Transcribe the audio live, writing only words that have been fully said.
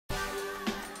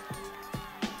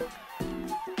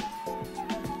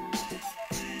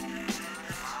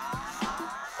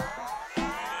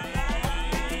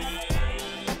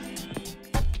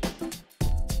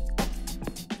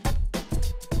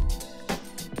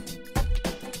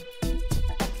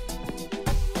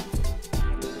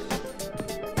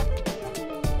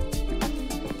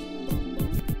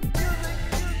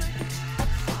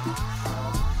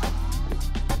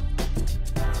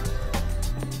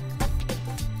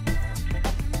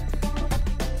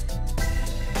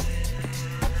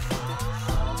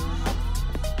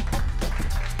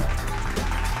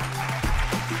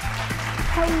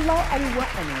Hello everyone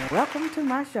and welcome to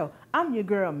my show. I'm your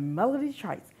girl Melody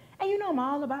Trice, and you know I'm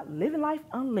all about living life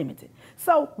unlimited.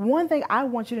 So one thing I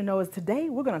want you to know is today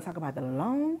we're going to talk about the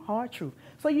long, hard truth.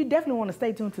 So you definitely want to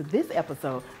stay tuned to this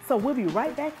episode. So we'll be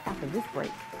right back after this break.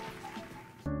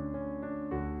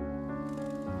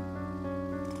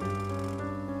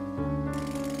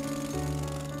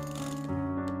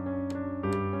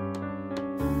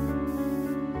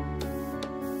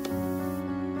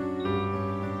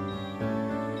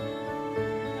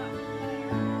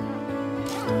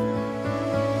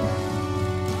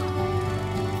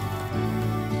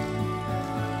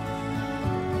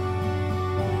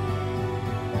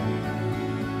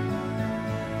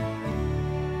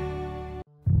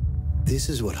 This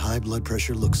is what high blood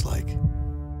pressure looks like.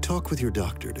 Talk with your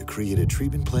doctor to create a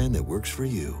treatment plan that works for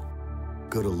you.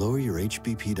 Go to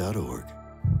loweryourhbp.org.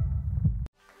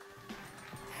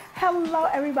 Hello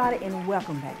everybody and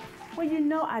welcome back. Well, you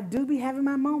know I do be having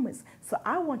my moments, so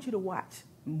I want you to watch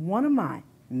one of mine.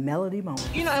 Melody moments.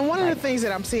 You know, and one of the things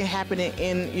that I'm seeing happening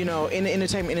in the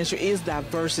entertainment industry is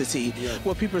diversity,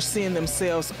 where people are seeing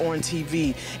themselves on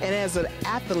TV. And as an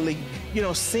athlete,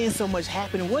 seeing so much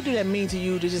happening, what did that mean to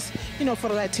you to just, for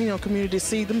the Latino community to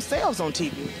see themselves on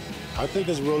TV? I think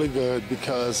it's really good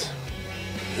because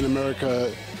in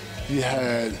America,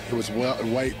 it was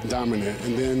white dominant,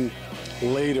 and then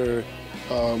later,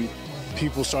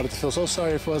 people started to feel so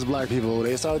sorry for us black people.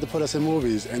 They started to put us in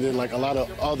movies, and then like a lot of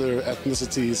other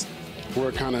ethnicities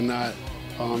were kind of not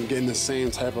getting the same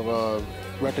type of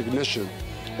recognition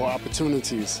or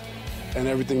opportunities, and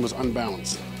everything was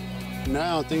unbalanced.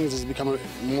 Now things is becoming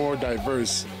more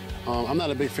diverse. I'm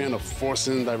not a big fan of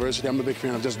forcing diversity. I'm a big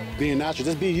fan of just being natural.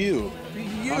 Just be you. Be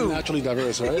you. I'm naturally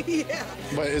diverse, right? Yeah.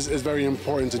 But it's very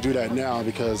important to do that now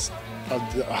because of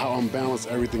how unbalanced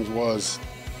everything was,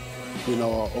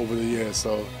 over the years.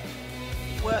 So,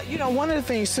 well, one of the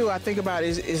things too I think about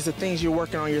is the things you're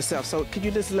working on yourself. So could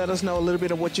you just let us know a little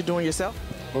bit of what you're doing yourself?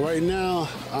 Well, right now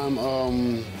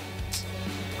I'm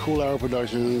Cool Arrow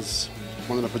Productions,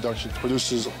 one of the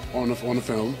producers on the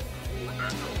film.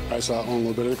 Right, so I own a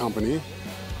little bit of the company.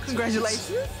 Congratulations.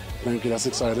 Thank you, that's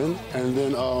exciting. And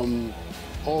then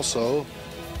also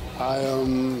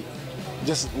I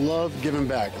just love giving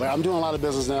back. Like I'm doing a lot of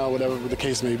business now, whatever the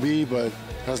case may be, but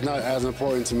that's not as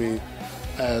important to me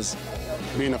as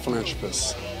being a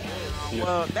philanthropist. Yeah.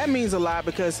 Well, that means a lot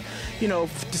because, to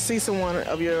see someone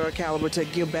of your caliber to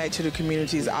give back to the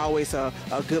community is always a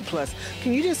good plus.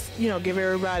 Can you just, give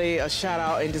everybody a shout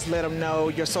out and just let them know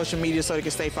your social media so they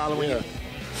can stay following you?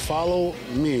 Follow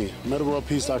me,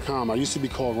 MetaWorldPeace.com. I used to be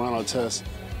called Ronald Tess,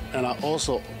 and I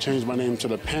also changed my name to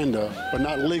the Panda, but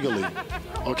not legally,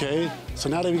 okay? So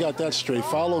now that we got that straight,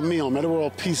 follow me on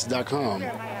MetaWorldPeace.com.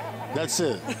 That's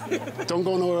it. Don't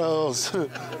go nowhere else. Well,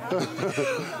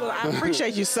 I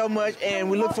appreciate you so much, and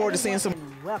we look forward to seeing some.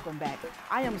 Welcome back.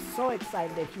 I am so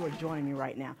excited that you are joining me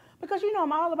right now because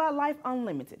I'm all about life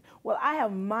unlimited. Well, I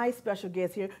have my special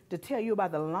guest here to tell you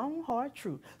about the long, hard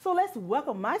truth. So let's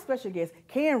welcome my special guest,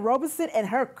 Karen Roberson, and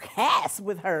her cast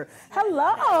with her.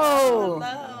 Hello.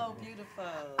 Hello, beautiful.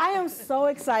 I am so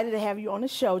excited to have you on the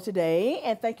show today,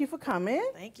 and thank you for coming.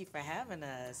 Thank you for having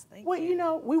us. Thank well,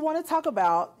 you. We want to talk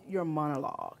about your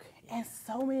monologue and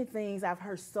so many things. I've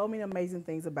heard so many amazing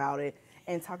things about it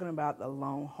and talking about the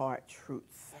long, hard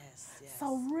truths. Yes.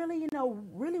 So really,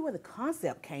 really where the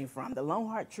concept came from, the long,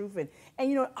 hard truth, and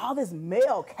all this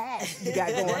male cast you got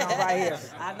going on right here.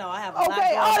 I know, I have a lot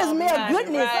Okay, going all this on male behind it,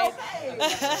 goodness,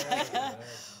 right? okay.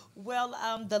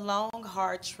 Well, The Long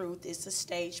Hard Truth is a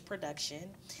stage production,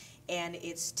 and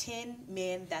it's 10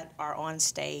 men that are on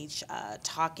stage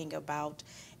talking about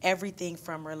everything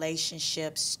from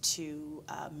relationships to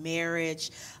marriage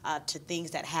to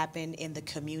things that happen in the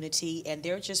community, and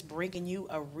they're just bringing you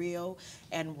a real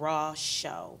and raw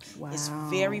show. Wow. It's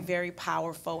very, very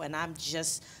powerful, and I'm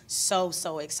just so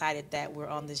excited that we're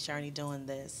on this journey doing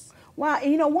this. Wow,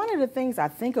 and one of the things I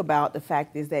think about the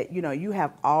fact is that, you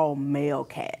have all male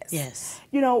cast. Yes.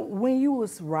 When you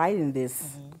was writing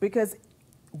this, because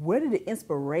where did the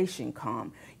inspiration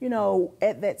come?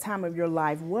 At that time of your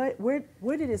life,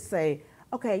 where did it say,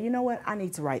 okay, you know what, I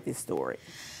need to write this story?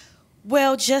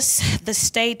 Well, just the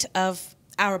state of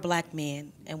our black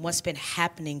men and what's been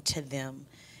happening to them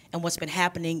and what's been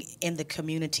happening in the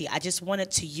community. I just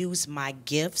wanted to use my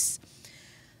gifts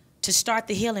to start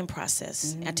the healing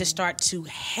process and to start to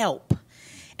help.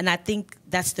 And I think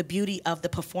that's the beauty of the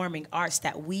performing arts,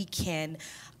 that we can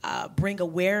bring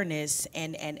awareness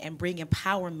and bring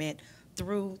empowerment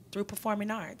through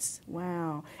performing arts.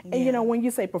 Wow. And Yeah. you know, when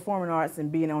you say performing arts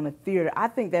and being on the theater, I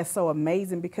think that's so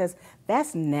amazing because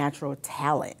that's natural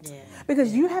talent. Yeah.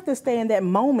 Because you have to stay in that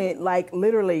moment like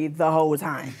literally the whole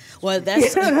time. Well,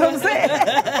 that's You know what I'm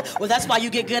saying? well, that's why you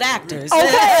get good actors.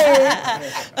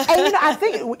 Okay. And you know, I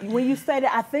think when you say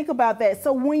that, I think about that.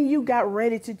 So when you got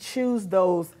ready to choose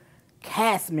those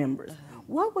cast members,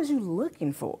 what was you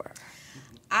looking for?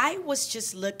 I was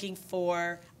just looking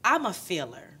for, I'm a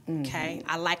feeler, okay?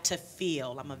 I like to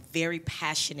feel. I'm a very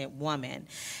passionate woman.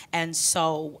 And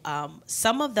so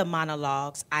some of the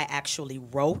monologues I actually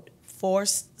wrote for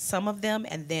some of them,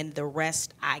 and then the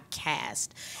rest I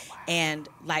cast. Oh, wow. And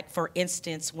like, for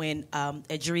instance, when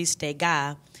Idris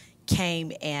Degas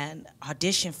came and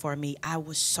auditioned for me, I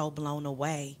was so blown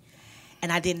away.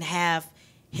 And I didn't have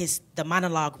the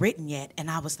monologue written yet.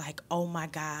 And I was like, oh my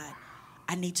God,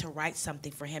 I need to write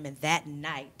something for him. And that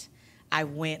night, I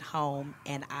went home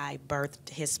and I birthed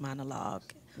his monologue.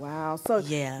 Wow. So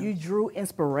Yeah. you drew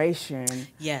inspiration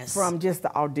Yes. from just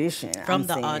the audition. From I'm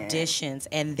the saying. auditions.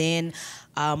 And then,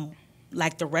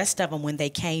 like the rest of them, when they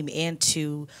came in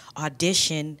to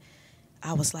audition,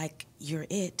 I was like, you're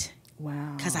it.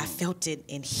 Wow. Because I felt it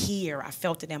in here. I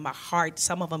felt it in my heart.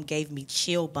 Some of them gave me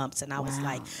chill bumps, and I was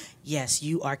like, yes,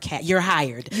 you're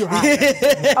hired. You're hired.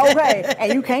 Okay.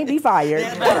 And you can't be fired.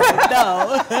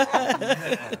 No.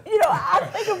 You know, I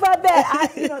think about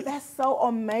that. You know, that's so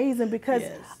amazing because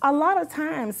Yes. a lot of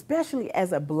times, especially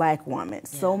as a black woman,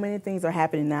 so many things are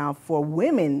happening now for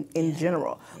women in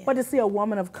general. But to see a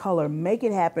woman of color make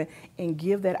it happen and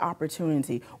give that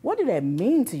opportunity, what did that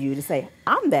mean to you to say,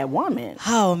 I'm that woman?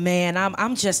 Oh man,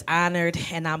 I'm just honored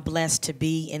and I'm blessed to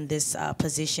be in this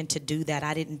position to do that.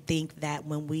 I didn't think that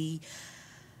when we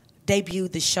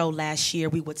debuted the show last year,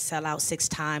 we would sell out 6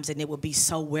 times and it would be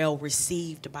so well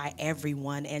received by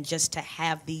everyone. And just to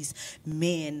have these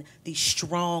men, these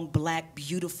strong, black,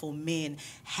 beautiful men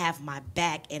have my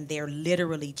back, and they're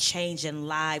literally changing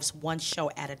lives one show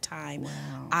at a time.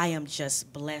 Wow. I am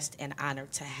just blessed and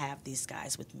honored to have these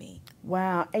guys with me.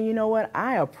 Wow. And you know what?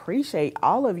 I appreciate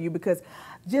all of you because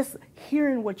just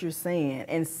hearing what you're saying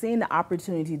and seeing the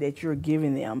opportunity that you're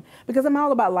giving them, because I'm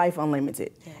all about Life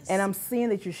Unlimited. Yes. And I'm seeing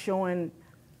that you're showing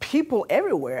people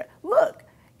everywhere, look,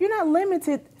 you're not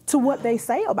limited to what they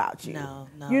say about you. No.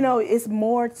 You know, it's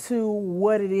more to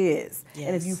what it is. Yes.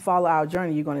 And if you follow our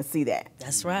journey, you're going to see that.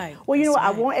 That's right. Well, you know what?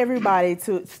 That's I right. want everybody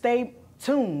to stay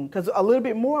tuned because a little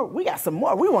bit more, we got some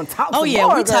more. We want to talk Oh some yeah,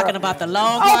 more, we're girl. talking about the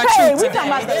long, hard Okay, truth we're today.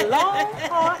 talking about the long,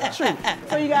 hard truth.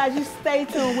 So you guys, you stay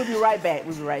tuned. We'll be right back.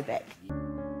 We'll be right back.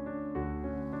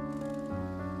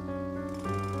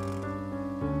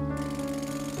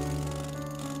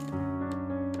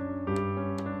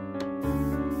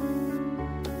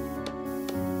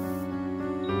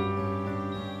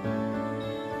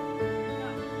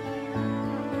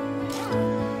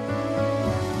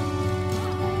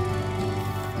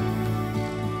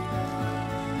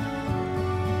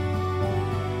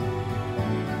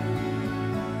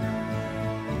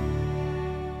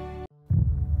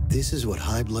 This is what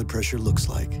high blood pressure looks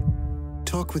like.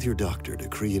 Talk with your doctor to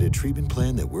create a treatment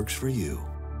plan that works for you.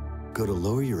 Go to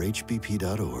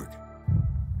loweryourhbp.org.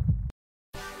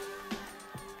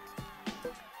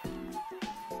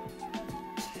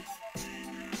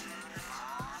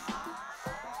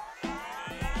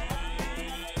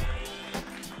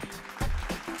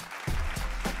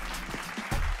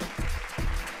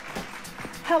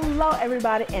 Hello,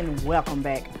 everybody, and welcome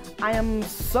back. I am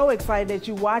so excited that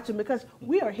you're watching because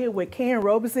we are here with Karen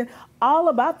Roberson, all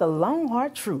about the long,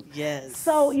 hard truth. Yes.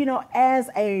 So, you know,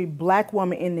 as a black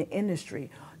woman in the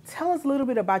industry, tell us a little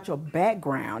bit about your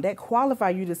background that qualify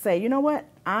you to say, you know what,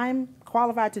 I'm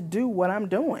qualified to do what I'm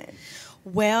doing.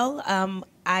 Well,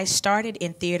 I started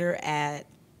in theater at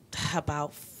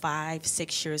about 5,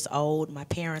 6 years old. My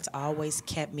parents always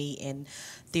kept me in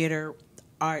theater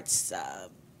arts,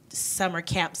 summer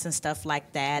camps and stuff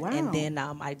like that. Wow. And then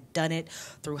I done it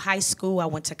through high school. I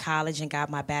went to college and got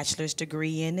my bachelor's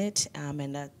degree in it,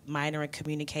 and a minor in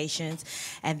communications.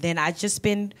 And then I just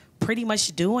been pretty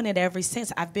much doing it ever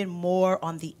since. I've been more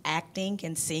on the acting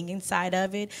and singing side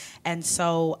of it. And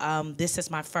so this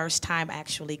is my first time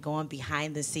actually going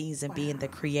behind the scenes and being the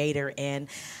creator. And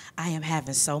I am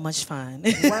having so much fun.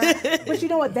 Wow. But you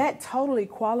know what? That totally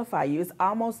qualify you. It's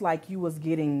almost like you was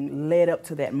getting led up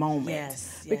to that moment.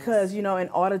 Yes. Because, you know, in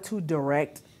order to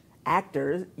direct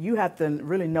actors, you have to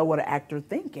really know what an actor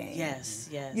thinking. Yes,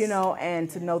 yes. You know, and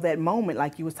to know that moment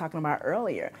like you was talking about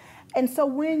earlier. And so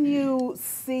when you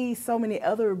see so many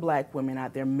other black women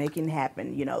out there making it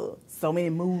happen, you know, so many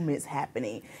movements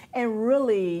happening, and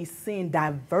really seeing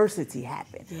diversity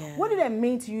happen, what did that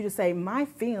mean to you to say, my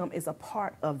film is a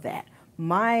part of that?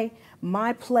 My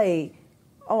play,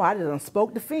 oh, I just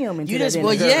spoke the film into that.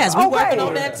 Well, yes, we're working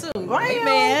on that too. Right,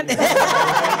 man. You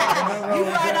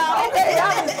right on. Okay,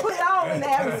 I just put it all in the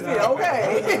atmosphere,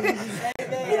 okay.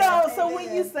 You know, so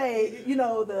when you say, you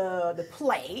know, the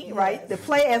play, right? The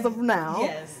play as of now.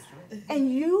 Yes.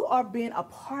 And you are being a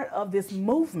part of this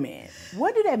movement.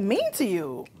 What did that mean to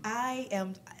you? I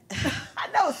am. I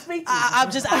know,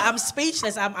 speechless. I'm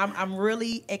speechless. I'm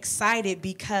really excited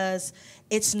because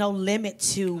it's no limit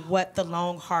to what the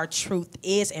long, hard truth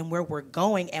is and where we're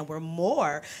going, and we're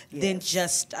more than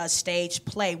just a stage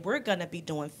play. We're going to be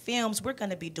doing films. We're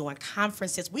going to be doing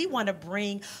conferences. We want to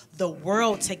bring the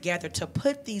world together to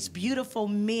put these beautiful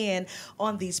men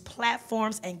on these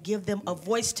platforms and give them a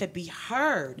voice to be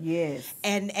heard. Yes.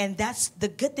 And that's the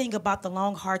good thing about the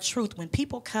long, hard truth. When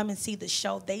people come and see the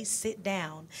show, they sit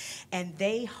down and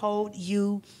they hold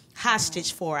you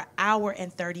hostage for an hour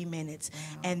and 30 minutes,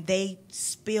 and they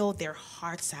spill their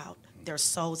hearts out, their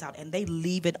souls out, and they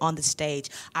leave it on the stage.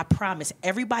 I promise,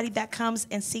 everybody that comes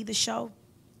and see the show,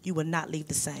 you will not leave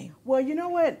the same. Well, you know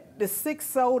what? The 6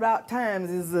 sold out times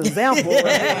is an example.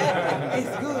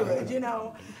 It's good, you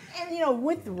know. And, you know,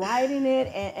 with writing it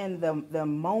and the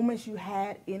moments you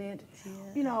had in it,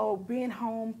 you know, being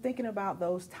home, thinking about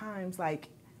those times, like,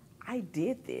 I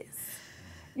did this.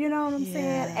 You know what I'm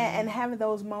saying? And having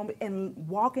those moments and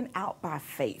walking out by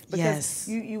faith. Because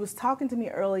you was talking to me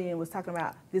earlier and was talking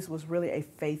about this was really a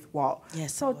faith walk.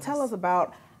 Yes, so tell us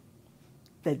about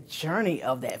the journey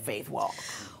of that faith walk.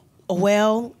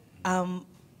 Well,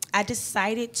 I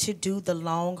decided to do the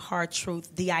long, hard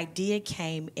truth. The idea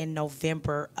came in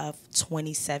November of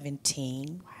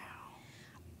 2017. Wow.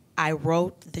 I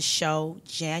wrote the show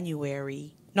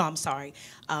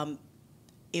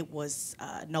it was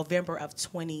November of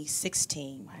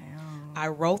 2016. Wow. I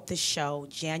wrote the show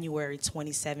January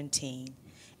 2017,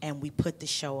 and we put the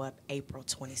show up April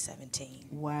 2017.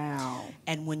 Wow.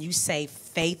 And when you say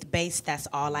faith-based, that's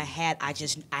all I had. I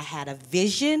had a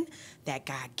vision that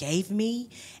God gave me,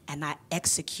 and I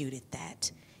executed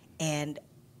that. And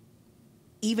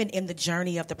even in the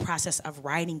journey of the process of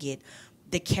writing it,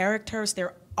 the characters,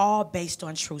 they're all based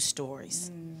on true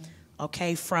stories.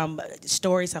 Okay, from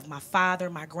stories of my father,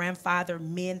 my grandfather,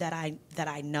 men that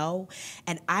I know.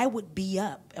 And I would be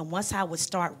up, and once I would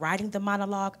start writing the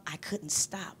monologue, I couldn't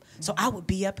stop. So I would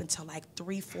be up until like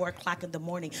 3, 4 o'clock in the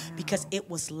morning because it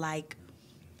was like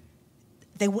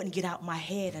they wouldn't get out my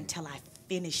head until I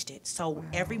finished it. So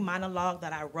every monologue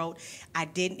that I wrote,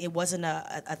 it wasn't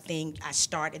a thing I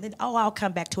start and then, I'll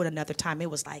come back to it another time.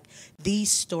 It was like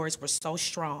these stories were so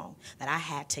strong that I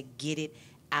had to get it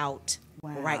out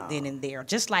right then and there.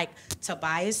 Just like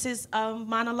Tobias's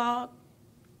monologue,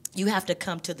 you have to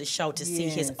come to the show to see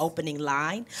his opening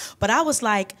line. But I was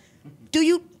like,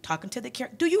 talking to the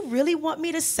character, do you really want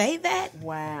me to say that?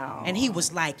 Wow. And he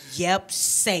was like, yep,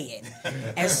 say it.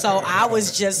 And so I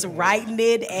was just writing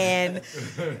it, and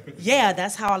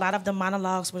that's how a lot of the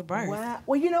monologues were birthed. Wow.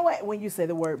 Well, you know what? When you say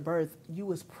the word birth, you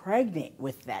was pregnant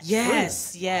with that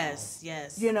truth. Yes.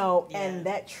 You know, and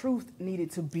that truth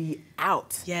needed to be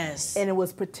out. Yes. And it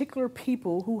was particular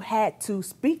people who had to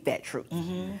speak that truth.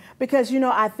 Because, you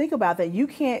know, I think about that. You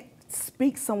can't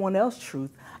speak someone else's truth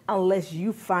unless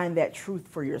you find that truth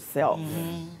for yourself.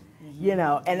 You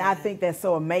know, and I think that's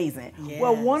so amazing.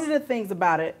 Well, one of the things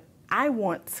about it, I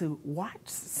want to watch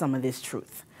some of this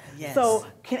truth. So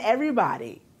can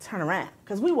everybody turn around?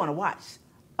 Because we want to watch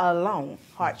a long,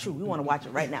 hard truth. We want to watch it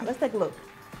right now. Let's take a look.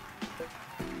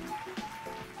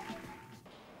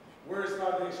 Words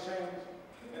started to exchange,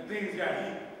 and things got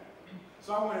heated.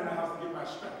 So I went in the house to get my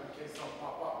strap in case something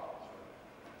pop up.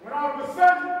 When all of a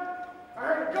sudden, I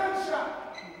heard a gunshot.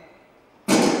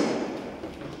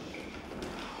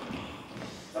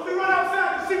 So we went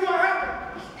outside to see what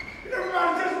happened. And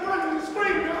everybody just running and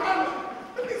screaming and hollering.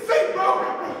 Let me see, bro.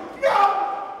 No!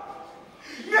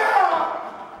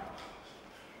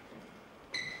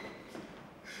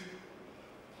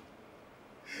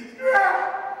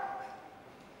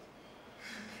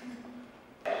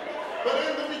 But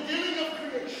in the beginning of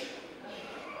creation,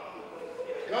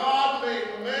 God made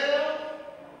male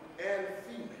and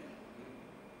female.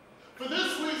 For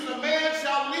this reason, a man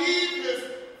shall leave his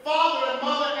father and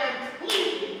mother and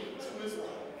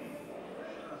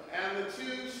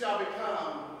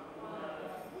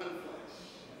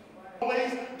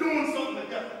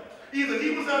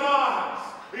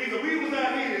either we was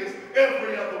at his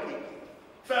every other week.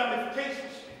 Family vacation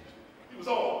shit. He was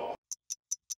all.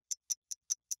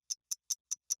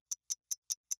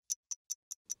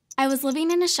 I was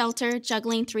living in a shelter,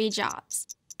 juggling 3 jobs.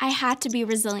 I had to be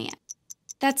resilient.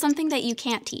 That's something that you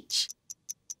can't teach.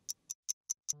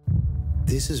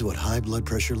 This is what high blood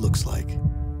pressure looks like.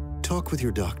 Talk with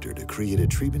your doctor to create a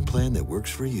treatment plan that works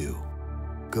for you.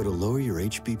 Go to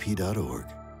loweryourhbp.org.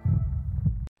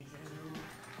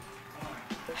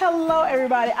 Hello,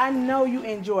 everybody. I know you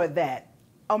enjoyed that.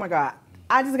 Oh my God.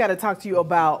 I just got to talk to you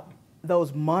about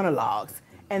those monologues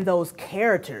and those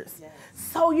characters. Yes.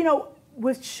 So, you know,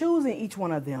 with choosing each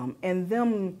one of them and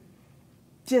them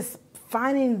just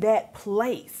finding that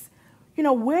place, you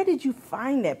know, where did you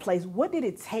find that place? What did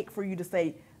it take for you to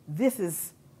say, this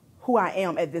is who I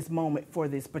am at this moment for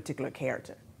this particular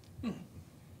character?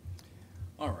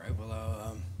 All right, well,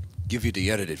 I'll give you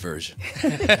the edited version.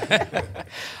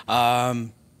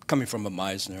 Coming from a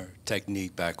Meisner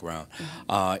technique background,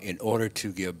 in order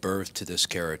to give birth to this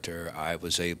character, I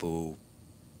was able,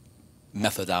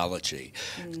 methodology,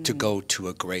 to go to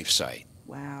a gravesite.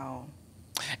 Wow.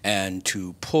 And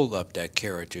to pull up that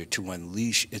character to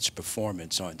unleash its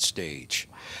performance on stage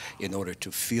in order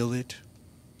to feel it,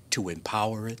 to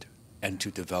empower it, and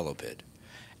to develop it.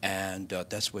 And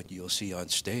that's what you'll see on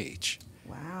stage.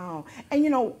 Wow. And you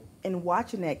know, in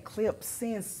watching that clip,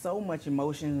 seeing so much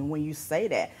emotion, and when you say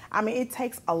that, I mean, it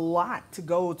takes a lot to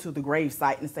go to the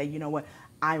gravesite and say, you know what,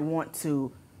 I want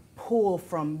to pull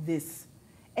from this.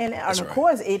 And of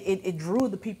course, it drew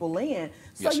the people in.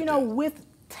 So, Yes, you know, with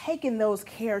taking those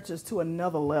characters to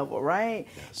another level, right?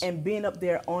 Yes. And being up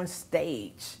there on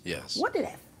stage. Yes. What did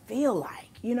that feel like?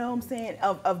 You know what I'm saying?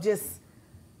 Of just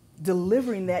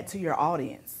delivering that to your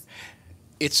audience.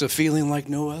 It's a feeling like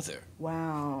no other.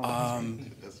 Wow.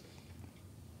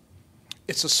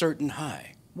 It's a certain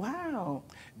high. Wow.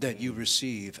 That you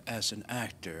receive as an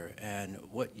actor, and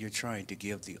what you're trying to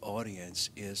give the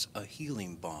audience is a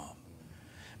healing balm,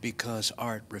 because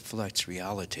art reflects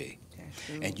reality.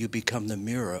 And you become the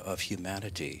mirror of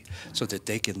humanity, so that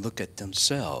they can look at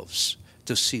themselves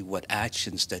to see what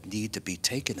actions that need to be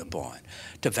taken upon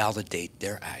to validate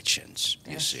their actions,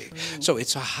 you see. True. So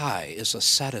it's a high, it's a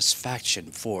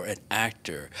satisfaction for an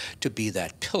actor to be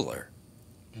that pillar,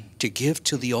 to give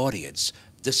to the audience,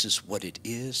 this is what it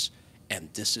is, and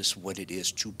this is what it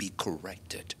is to be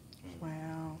corrected.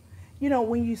 Wow. You know,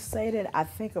 when you say that, I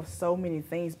think of so many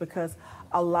things, because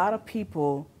a lot of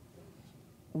people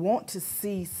want to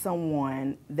see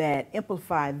someone that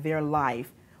amplify their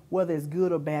life, whether it's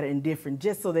good or bad or indifferent,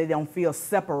 just so they don't feel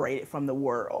separated from the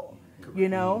world, you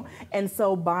know? And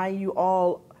so by you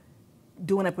all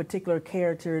doing a particular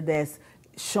character that's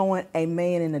showing a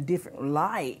man in a different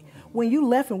light, when you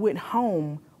left and went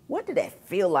home, what did that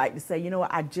feel like to say, you know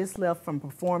what, I just left from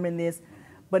performing this,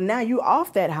 but now you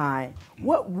off that high.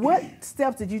 What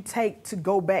steps did you take to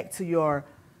go back to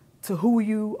who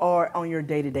you are on your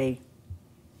day-to-day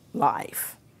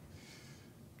life?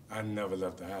 I never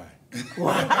left the high.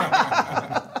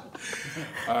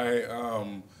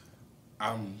 Wow.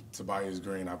 I'm Tobias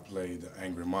Green. I played the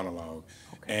angry monologue.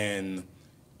 Okay. And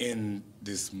in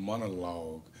this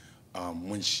monologue,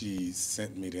 when she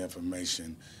sent me the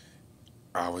information,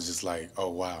 I was just like, oh,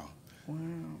 wow.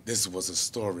 This was a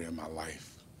story in my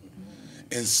life.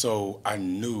 And so I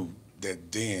knew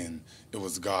that then it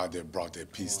was God that brought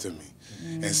that piece to me.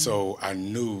 And so I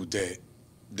knew that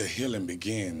the healing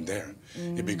began there.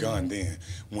 It began then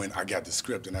when I got the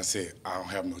script and I said, I don't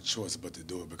have no choice but to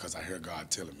do it, because I hear God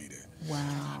telling me that.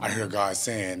 Wow. I hear God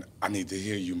saying, I need to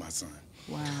hear you, my son.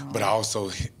 Wow. But I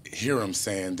also hear him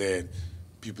saying that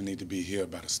people need to be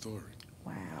healed by the story.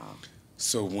 Wow.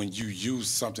 So when you use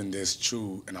something that's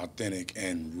true and authentic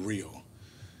and real,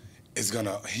 it's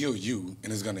gonna heal you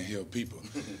and it's gonna heal people.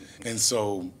 And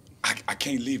so I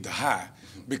can't leave the high,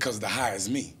 because the high is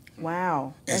me.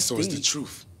 Wow. And That's so deep. it's the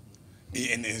truth.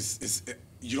 And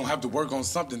you don't have to work on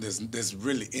something that's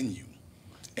really in you.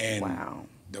 And wow.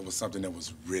 That was something that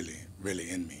was really,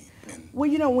 really in me. And well,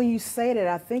 you know, when you say that,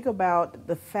 I think about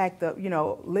the fact of, you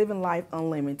know, living life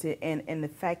unlimited, and the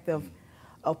fact of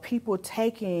people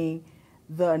taking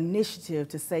the initiative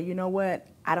to say, you know what,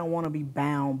 I don't want to be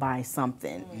bound by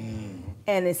something.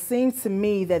 And it seems to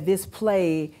me that this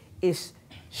play is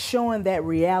showing that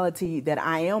reality that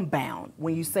I am bound.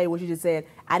 When you say what you just said,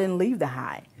 I didn't leave the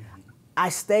high. I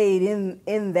stayed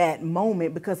in that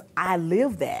moment because I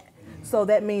lived that. So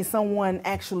that means someone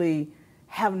actually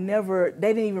they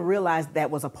didn't even realize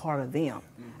that was a part of them.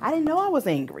 I didn't know I was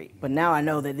angry, but now I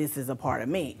know that this is a part of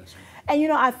me. And you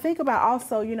know, I think about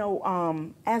also, you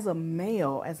know, as a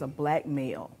male, as a black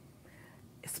male,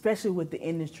 especially with the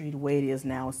industry the way it is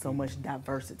now, so much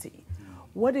diversity.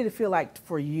 What did it feel like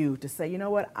for you to say, you know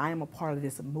what, I am a part of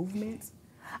this movement.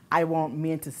 I want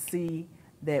men to see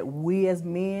that we as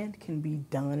men can be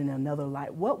done in another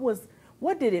light.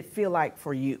 What did it feel like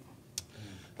for you?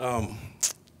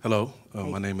 Hello,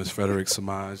 my name is Frederick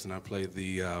Samaj, and I play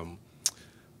the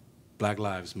Black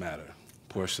Lives Matter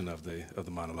portion of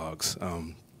the monologues.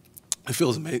 It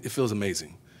feels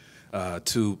amazing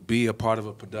to be a part of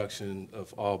a production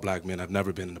of all black men. I've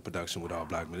never been in a production with all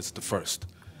black men. It's the first.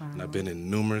 Wow. And I've been in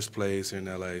numerous plays here in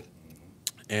LA,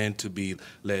 and to be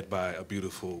led by a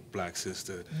beautiful black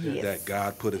sister that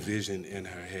God put a vision in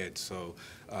her head. So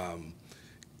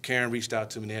Karen reached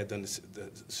out to me, and they had done the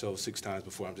show 6 times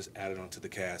before. I'm just added onto the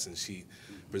cast, and she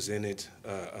presented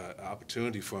an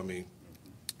opportunity for me.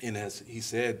 And as he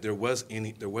said, there wasn't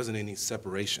any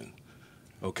separation.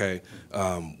 Okay,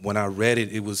 when I read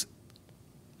it, it was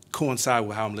coincide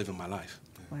with how I'm living my life.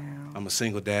 Wow. I'm a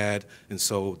single dad, and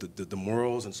so the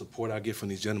morals and support I get from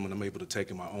these gentlemen, I'm able to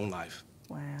take in my own life.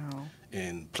 Wow.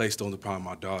 And place those upon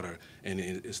my daughter, and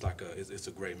it's like it's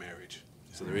a great marriage.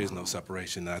 So there is no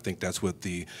separation. And I think that's what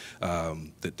the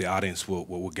audience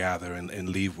will gather and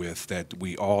leave with, that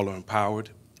we all are empowered.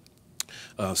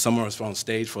 Some of us are on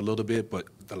stage for a little bit, but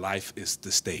the life is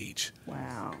the stage.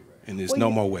 Wow. And there's no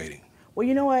more waiting. Well,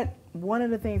 you know what? One of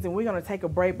the things, and we're going to take a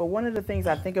break, but one of the things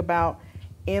I think about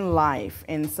in life,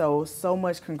 and so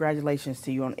much congratulations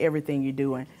to you on everything you're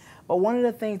doing. But one of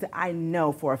the things that I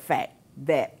know for a fact,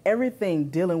 that everything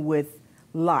dealing with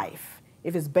life,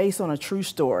 if it's based on a true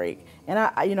story, and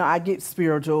I get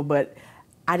spiritual, but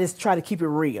I just try to keep it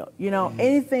real.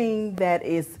 Anything that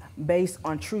is based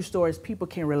on true stories, people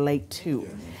can relate to.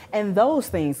 And those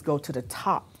things go to the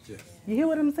top. You hear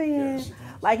what I'm saying? Yes.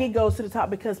 Like, it goes to the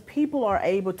top because people are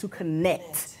able to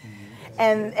connect.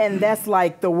 And that's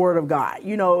like the word of God.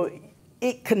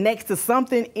 It connects to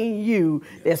something in you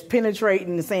that's penetrating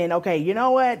and saying, okay, you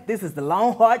know what? This is the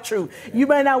long, hard truth. You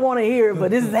may not want to hear it,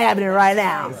 but this is happening right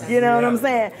now. You know what I'm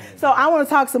saying? So I want to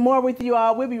talk some more with you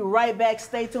all. We'll be right back.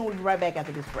 Stay tuned. We'll be right back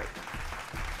after this break.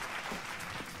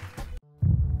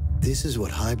 This is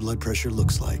what high blood pressure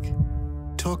looks like.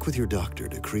 Talk with your doctor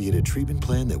to create a treatment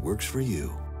plan that works for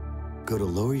you. Go to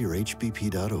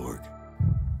loweryourhbp.org.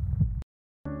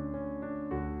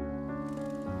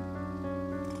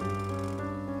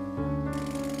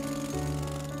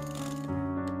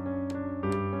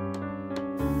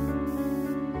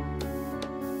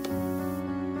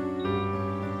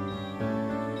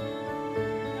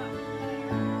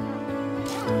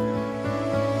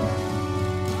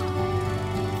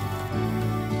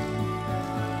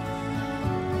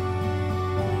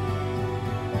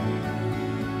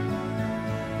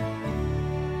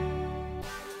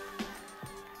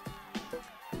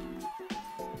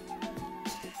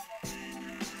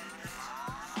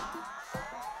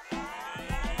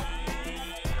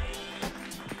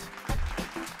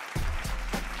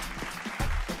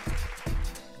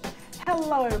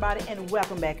 Hello, everybody, and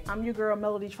welcome back. I'm your girl,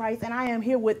 Melody Trice, and I am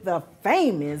here with the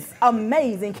famous,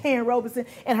 amazing Karen Roberson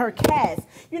and her cast.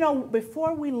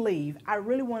 Before we leave, I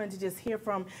really wanted to just hear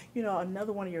from,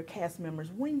 another one of your cast members.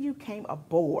 When you came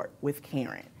aboard with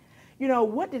Karen,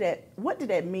 what did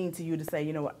that mean to you to say,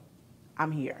 you know what,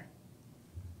 I'm here?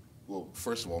 Well,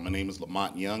 first of all, my name is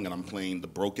Lamont Young, and I'm playing the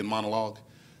broken monologue.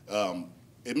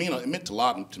 It meant a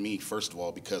lot to me, first of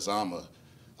all, because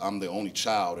I'm the only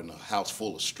child in a house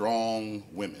full of strong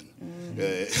women.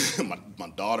 Mm-hmm. My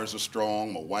daughters are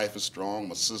strong, my wife is strong,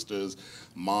 my sister's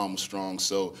mom was strong.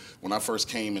 So when I first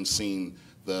came and seen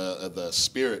the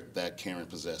spirit that Karen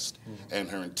possessed and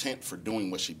her intent for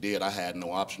doing what she did, I had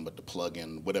no option but to plug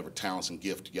in whatever talents and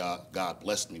gift God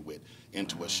blessed me with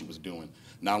into what she was doing.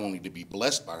 Not only to be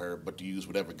blessed by her, but to use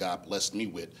whatever God blessed me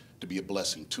with to be a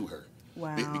blessing to her.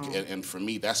 Wow. And for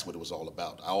me, that's what it was all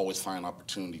about. I always find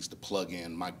opportunities to plug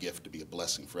in my gift to be a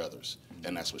blessing for others,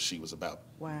 and that's what she was about.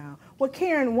 Wow. Well,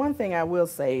 Karen, one thing I will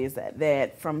say is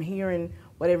that from hearing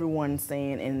what everyone's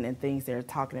saying and things they're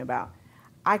talking about,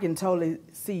 I can totally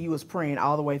see you as praying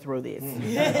all the way through this.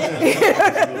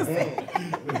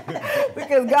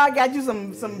 Because God got you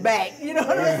some back, you know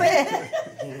what I'm saying?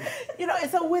 And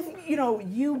so with,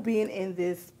 you being in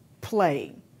this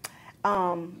play,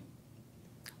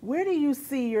 where do you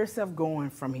see yourself going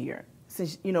from here,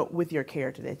 since, with your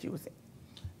character that you was in?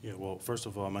 Yeah, well, first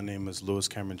of all, my name is Lewis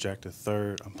Cameron Jack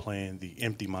III. I'm playing the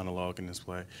empty monologue in this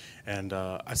play. And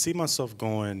I see myself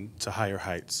going to higher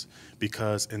heights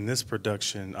because in this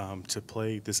production, to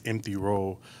play this empty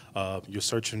role, you're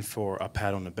searching for a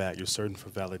pat on the back. You're searching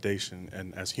for validation.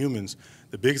 And as humans,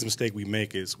 the biggest mistake we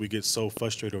make is we get so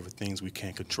frustrated over things we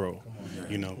can't control,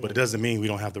 you know, but it doesn't mean we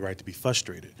don't have the right to be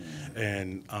frustrated.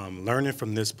 And learning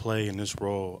from this play and this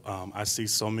role, I see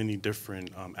so many different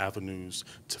avenues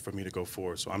for me to go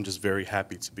forward. So I'm just very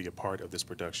happy to be a part of this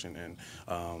production, and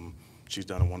she's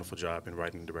done a wonderful job in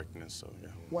writing and directing this. So yeah.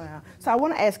 Wow. So I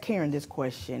want to ask Karen this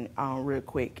question real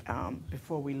quick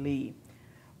before we leave.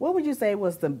 What would you say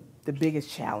was the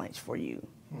biggest challenge for you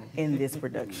in this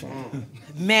production?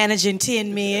 Managing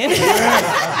 10 men.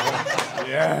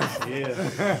 Yes. Well,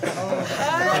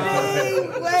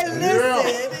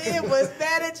 listen, it was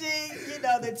managing,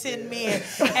 the 10 men.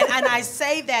 And I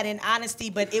say that in honesty,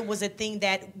 but it was a thing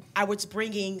that I was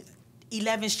bringing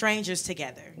 11 strangers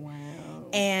together. Wow.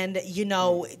 And,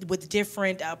 with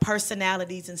different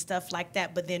personalities and stuff like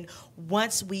that. But then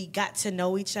once we got to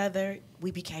know each other,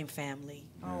 we became family.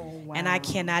 Oh, wow. And I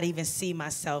cannot even see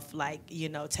myself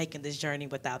taking this journey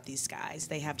without these guys.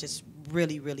 They have just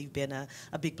really, really been a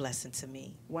big blessing to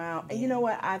me. Wow. And you know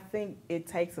what? I think it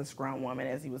takes a strong woman,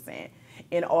 as he was saying,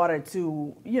 in order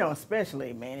to,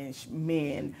 especially manage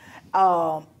men.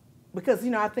 Because,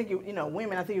 I think,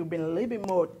 women, I think it would have been a little bit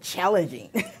more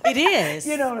challenging. It is.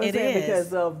 You know what I'm saying? Is.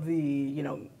 Because of the,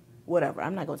 whatever.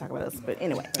 I'm not going to talk about us, but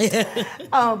anyway.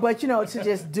 But, to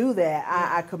just do that,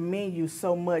 I commend you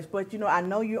so much. But, I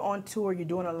know you're on tour. You're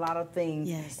doing a lot of things.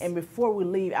 Yes. And before we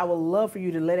leave, I would love for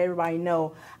you to let everybody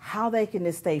know how they can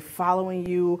just stay following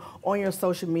you on your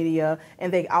social media.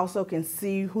 And they also can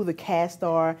see who the cast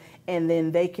are. And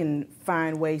then they can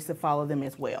find ways to follow them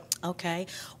as well. Okay.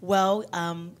 Well,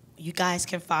 you guys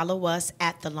can follow us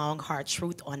at The Long Hard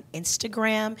Truth on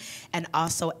Instagram and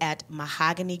also at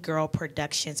Mahogany Girl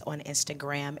Productions on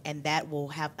Instagram. And that will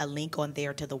have a link on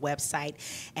there to the website.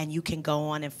 And you can go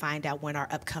on and find out when our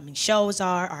upcoming shows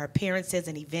are, our appearances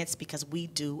and events, because we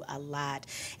do a lot.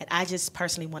 And I just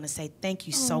personally want to say thank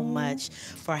you so much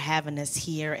for having us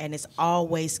here. And it's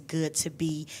always good to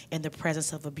be in the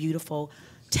presence of a beautiful,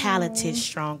 talented,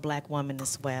 strong black woman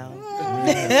as well. You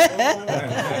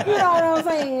know what I'm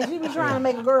saying? She be trying to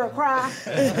make a girl cry.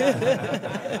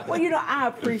 Well, I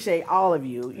appreciate all of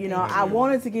you. I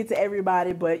wanted to get to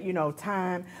everybody, but,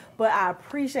 time. But I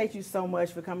appreciate you so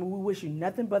much for coming. We wish you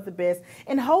nothing but the best.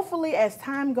 And hopefully, as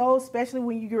time goes, especially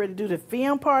when you get ready to do the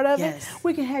film part of it,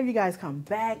 we can have you guys come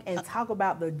back and talk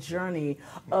about the journey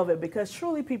of it, because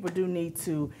truly people do need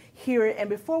to hear it. And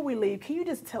before we leave, can you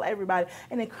just tell everybody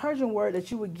an encouraging word that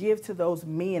you would give to those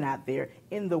men out there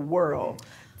in the world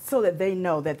so that they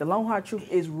know that the long hard truth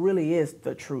really is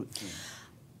the truth?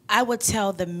 I would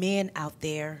tell the men out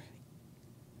there,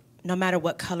 no matter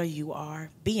what color you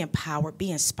are, be empowered, be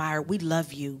inspired. We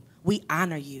love you. We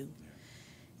honor you.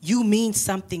 You mean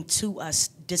something to us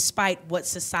despite what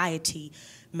society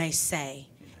may say.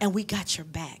 And we got your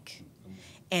back.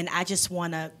 And I just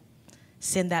want to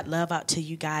send that love out to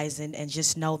you guys and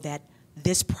just know that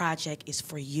this project is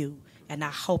for you. And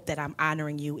I hope that I'm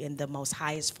honoring you in the most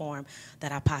highest form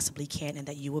that I possibly can, and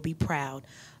that you will be proud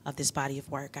of this body of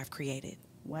work I've created.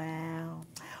 Wow.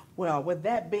 Well, with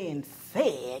that being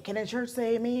said, can the church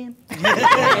say amen?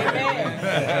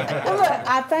 Amen. Well, look,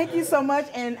 I thank you so much,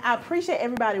 and I appreciate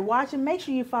everybody watching. Make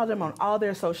sure you follow them on all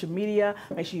their social media.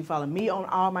 Make sure you follow me on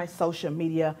all my social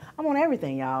media. I'm on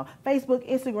everything, y'all. Facebook,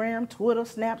 Instagram, Twitter,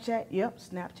 Snapchat. Yep,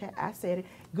 Snapchat, I said it.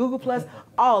 Google Plus,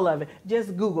 all of it.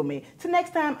 Just Google me. Till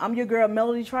next time, I'm your girl,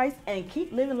 Melody Trice, and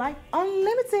keep living life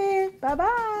unlimited.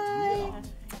 Bye-bye.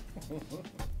 Yeah.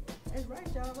 That's right,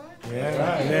 y'all, right? Yeah,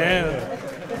 right.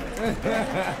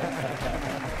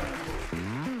 Yeah.